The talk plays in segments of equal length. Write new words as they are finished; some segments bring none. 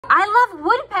I love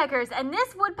woodpeckers, and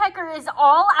this woodpecker is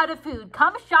all out of food.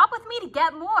 Come shop with me to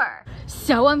get more.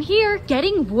 So I'm here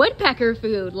getting woodpecker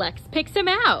food. Let's pick some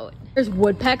out. There's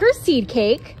woodpecker seed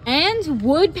cake and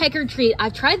woodpecker treat.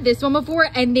 I've tried this one before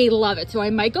and they love it, so I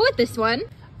might go with this one.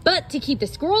 But to keep the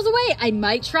squirrels away, I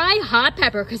might try hot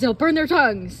pepper because it'll burn their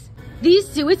tongues. These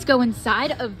suets go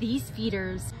inside of these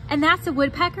feeders, and that's a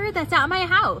woodpecker that's at my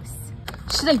house.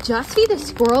 Should I just feed the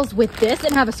squirrels with this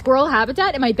and have a squirrel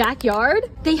habitat in my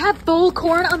backyard? They have full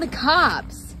corn on the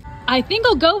cobs. I think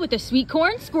I'll go with the sweet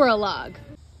corn squirrel log.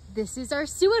 This is our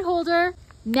suet holder.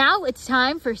 Now it's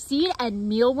time for seed and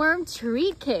mealworm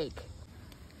treat cake.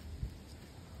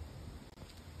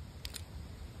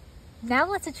 Now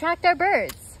let's attract our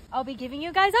birds. I'll be giving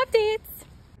you guys updates.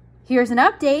 Here's an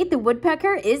update. The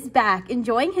woodpecker is back,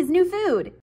 enjoying his new food.